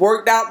 It just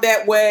worked out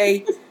that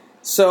way.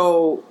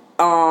 So,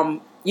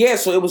 yeah,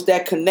 so it was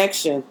that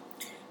connection,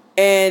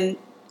 and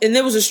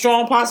there was a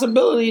strong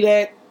possibility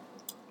that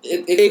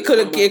it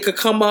could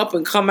come up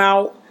and come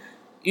out,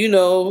 you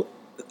know.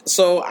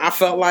 So I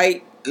felt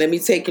like, let me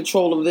take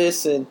control of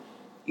this and,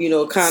 you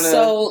know, kind of.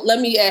 So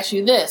let me ask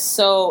you this.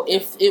 So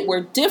if it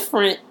were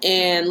different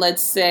and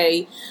let's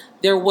say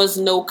there was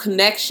no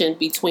connection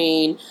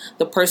between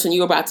the person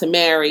you were about to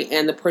marry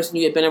and the person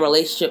you had been in a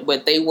relationship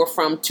with, they were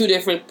from two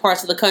different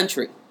parts of the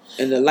country.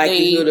 And the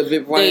likelihood of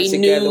it running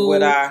together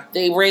with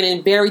they ran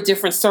in very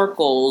different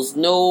circles.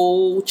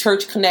 No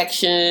church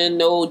connection,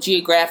 no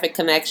geographic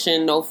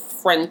connection, no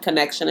friend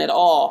connection at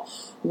all.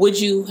 Would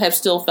you have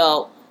still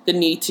felt the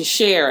need to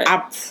share it?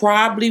 I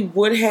probably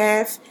would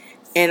have,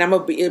 and I'm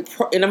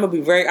gonna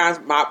be very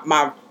honest.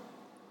 My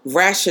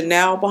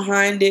rationale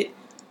behind it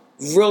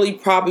really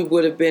probably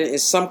would have been in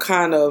some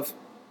kind of,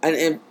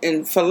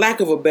 and for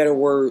lack of a better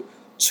word,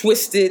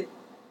 twisted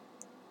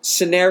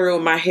scenario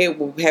in my head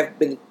would have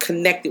been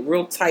connected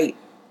real tight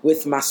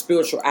with my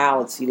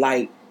spirituality.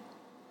 Like,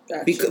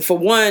 Gotcha. because for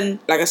one,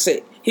 like I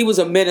said, he was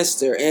a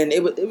minister, and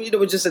it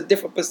was just a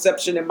different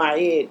perception in my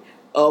head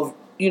of,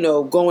 you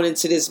know, going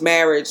into this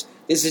marriage.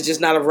 This is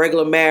just not a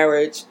regular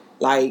marriage.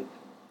 Like,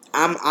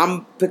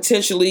 I'm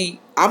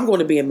potentially, I'm going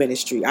to be in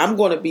ministry. I'm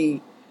going to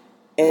be,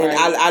 and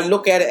Right. I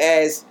look at it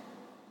as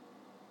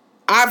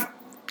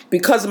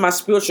because of my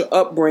spiritual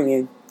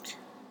upbringing,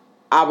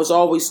 I was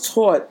always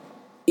taught,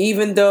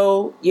 even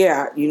though,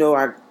 yeah, you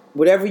know,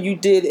 whatever you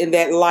did in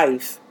that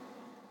life,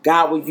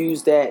 God will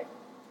use that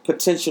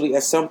potentially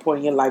at some point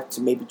in your life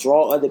to maybe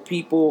draw other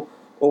people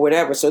or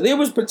whatever. So there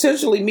was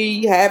potentially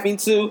me having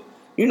to,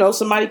 you know,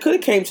 somebody could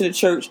have came to the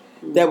church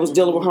that was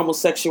dealing with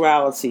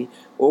homosexuality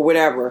or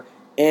whatever,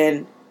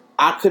 and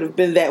I could have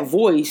been that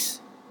voice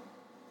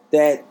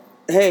that,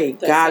 hey,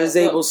 God is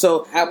able.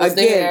 So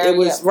again, it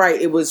was right.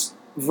 It was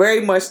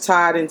very much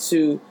tied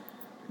into,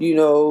 you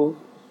know,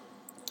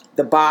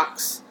 the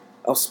box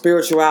of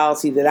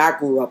spirituality that I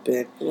grew up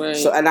in. Right.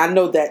 So, and I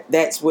know that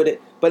that's what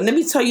it. But let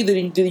me tell you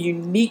the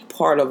unique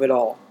part of it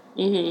all.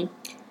 Mm-hmm.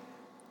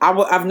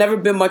 I've never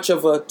been much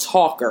of a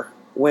talker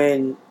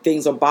when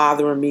things are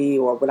bothering me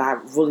or when I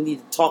really need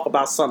to talk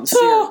about something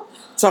serious.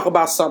 Talk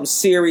about something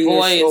serious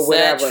Boy, or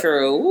whatever. is that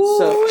true?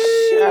 So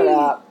Ooh-wee. shut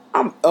up.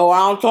 I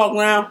don't talk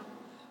now.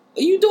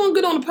 You doing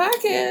good on the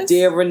podcast,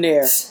 Dear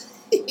Renair.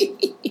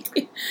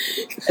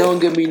 Don't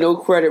give me no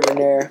credit,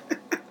 Renair.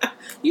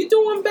 You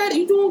doing better.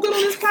 You doing good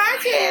on this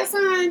podcast,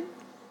 hon.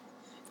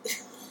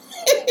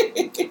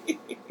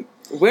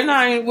 When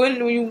I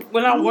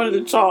wanted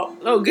to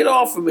talk, no, get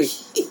off of me.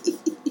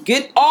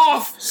 Get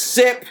off,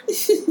 Sip.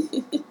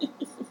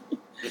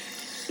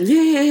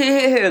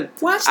 Yeah.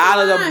 Watch the Out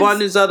of the lines.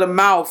 abundance of the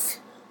mouth.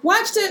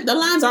 Watch the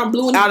lines aren't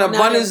blue. Out of the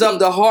abundance of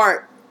the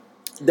heart,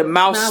 the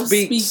mouth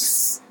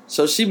speaks.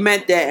 So she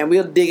meant that, and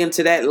we'll dig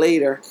into that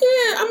later.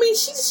 Yeah, I mean,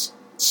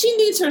 she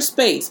needs her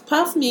space.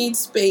 Puff needs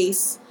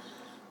space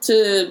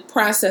to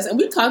process. And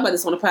we've talked about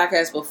this on the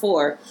podcast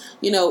before.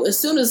 You know, as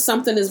soon as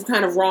something is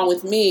kind of wrong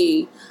with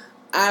me,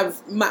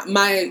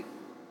 my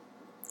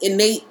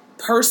innate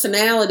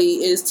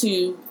personality is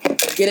to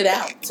get it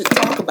out, to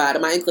talk about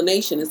it. My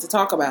inclination is to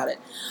talk about it.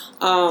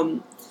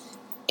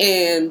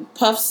 And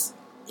Puff's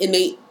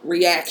innate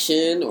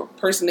reaction or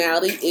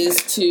personality is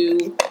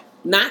to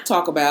not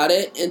talk about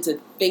it and to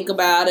think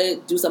about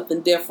it, do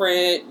something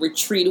different,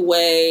 retreat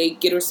away,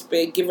 give her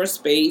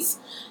space,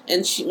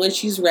 and when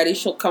she's ready,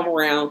 she'll come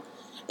around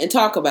and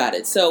talk about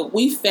it. So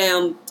we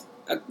found,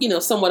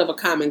 somewhat of a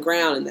common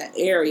ground in that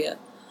area.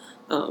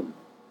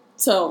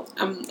 So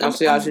I'll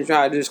see how she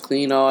try to just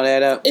clean all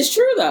that up. It's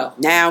true though.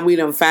 Now we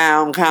done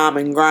found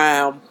common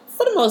ground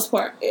for the most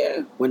part.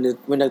 Yeah. When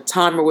the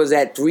timer was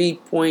at 3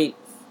 point.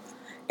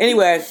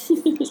 Anyway,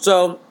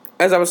 so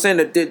as I was saying,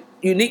 the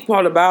unique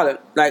part about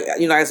it, like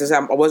I said,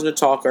 I wasn't a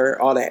talker,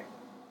 all that.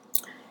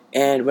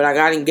 And when I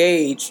got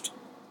engaged,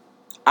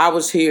 I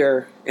was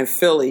here in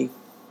Philly,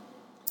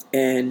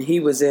 and he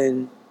was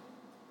in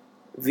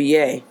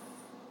VA.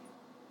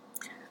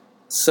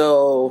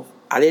 So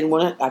I didn't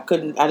want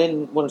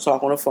to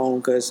talk on the phone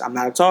because I'm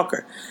not a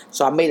talker.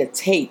 So I made a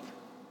tape,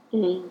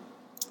 and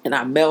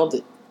I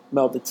melded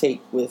the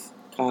tape with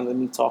kind of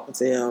me talking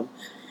to him,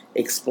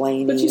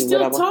 explaining. But you still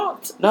whatever.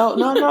 talked. No.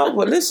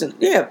 Well, listen,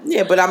 yeah,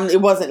 but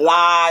it wasn't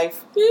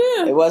live.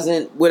 Yeah, it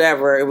wasn't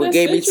whatever. It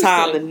gave me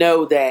time to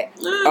know that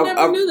I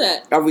never knew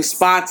that a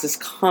response is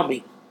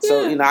coming. Yeah.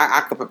 So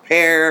I could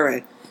prepare,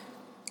 and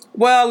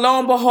well, lo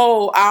and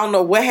behold, I don't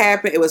know what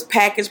happened. It was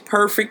packaged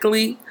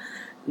perfectly,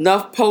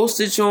 enough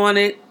postage on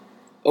it,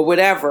 or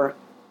whatever.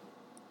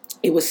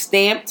 It was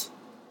stamped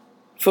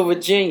for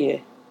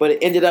Virginia, but it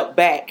ended up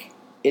back.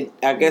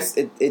 I guess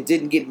it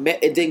didn't get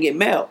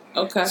mailed.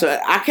 Okay. So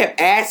I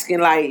kept asking,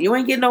 like, you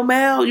ain't getting no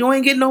mail? You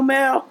ain't getting no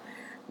mail?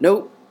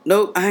 Nope,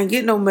 I ain't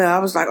getting no mail. I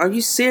was like, are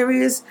you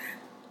serious?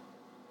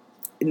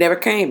 It never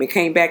came. It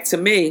came back to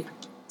me.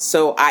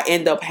 So I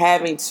end up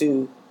having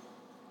to.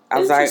 I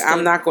was like,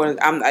 I'm not going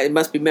to. It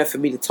must be meant for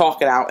me to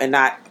talk it out and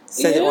not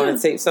send it on the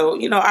tape. So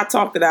I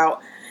talked it out,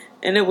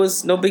 and it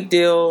was no big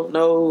deal.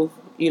 No,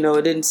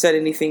 it didn't set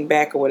anything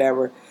back or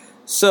whatever.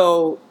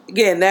 So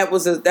again, that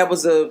was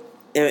a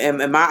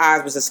in my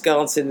eyes was a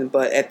skeleton,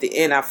 but at the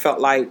end I felt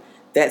like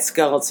that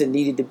skeleton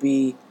needed to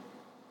be.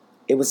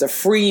 It was a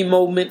free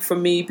moment for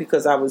me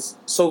because I was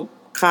so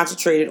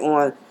concentrated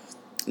on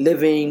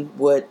living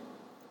what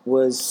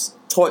was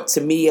taught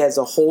to me as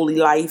a holy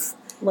life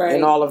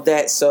and all of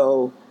that.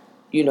 So,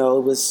 it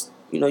was,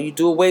 you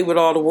do away with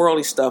all the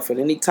worldly stuff and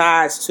any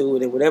ties to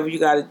it and whatever you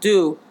got to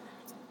do.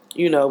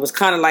 It was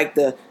kind of like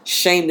the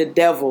shame the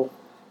devil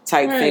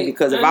type thing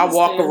because if I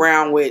walk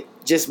around with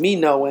just me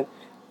knowing,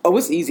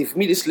 it's easy for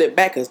me to slip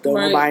back because don't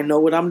nobody know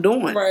what I'm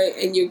doing. Right,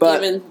 and you're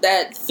giving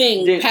that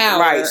thing power.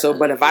 Right, so,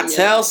 but if I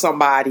tell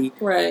somebody,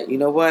 right, you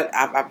know what,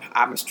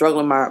 I'm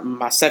struggling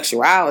my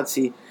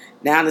sexuality,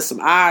 now there's some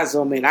eyes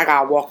on me and I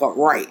got to walk up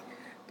right.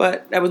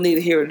 But that was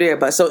neither here or there.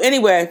 But so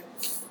anyway,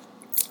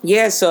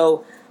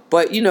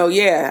 but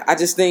I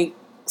just think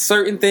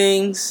certain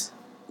things,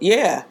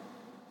 I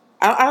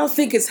don't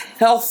think it's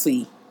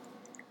healthy.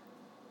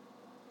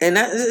 And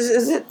that,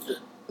 is it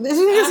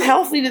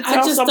healthy to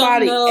tell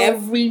somebody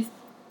every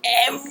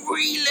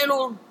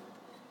little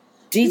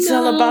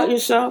detail about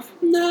yourself?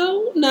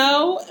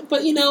 No.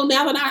 But now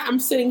that I'm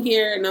sitting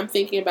here and I'm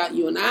thinking about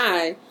you and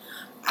I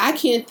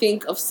can't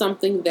think of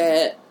something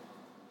that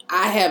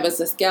I have as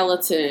a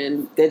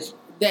skeleton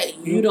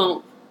that you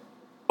don't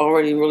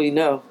already really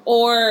know.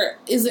 Or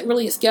is it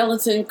really a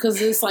skeleton?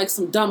 Because it's like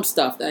some dumb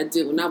stuff that I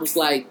do. And I was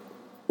like,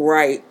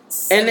 right.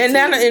 17.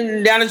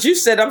 And now that you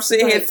said, I'm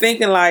sitting here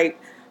thinking like,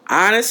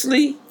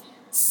 honestly.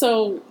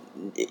 So,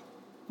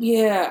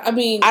 yeah, I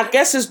mean, I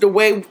guess it's the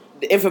way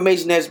the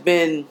information has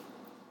been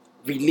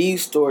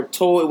released or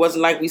told. It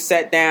wasn't like we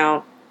sat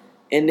down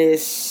in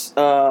this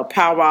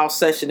powwow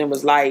session and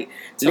was like,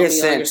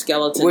 listen, your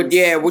skeletons. What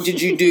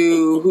did you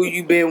do? Who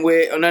you been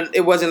with? And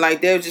it wasn't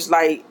like that. It was just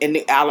like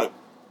in our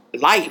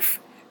life,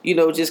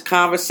 just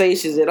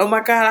conversations. And oh my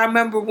God, I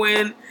remember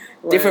when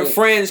different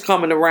friends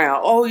coming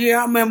around. Oh yeah,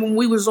 I remember when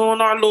we was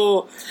on our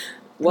little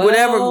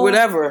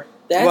whatever.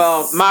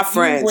 My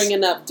friends. You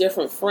bringing up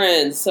different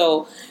friends.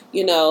 So,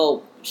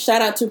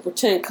 shout out to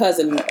Pretend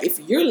Cousin if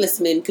you're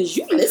listening, because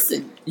you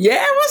listen.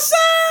 Yeah, what's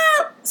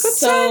up?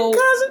 Pretend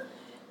Cousin.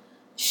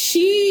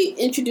 She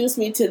introduced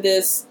me to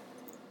this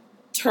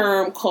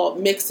term called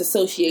mixed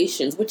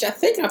associations, which I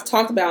think I've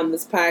talked about in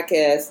this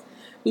podcast.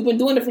 We've been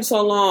doing it for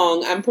so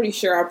long, I'm pretty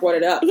sure I brought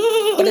it up.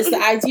 But it's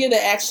the idea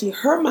that actually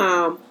her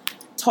mom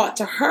taught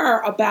to her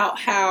about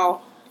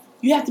how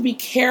you have to be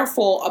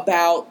careful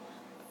about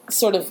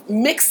sort of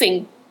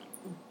mixing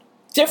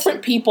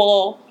different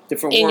people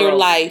in your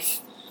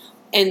life.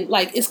 And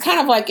like, it's kind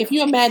of like if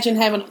you imagine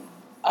having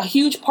a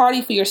huge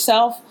party for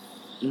yourself,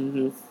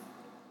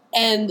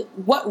 and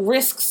what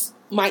risks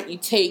might you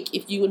take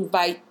if you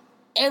invite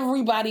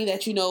everybody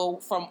that you know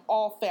from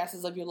all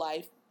facets of your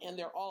life and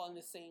they're all in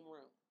the same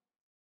room?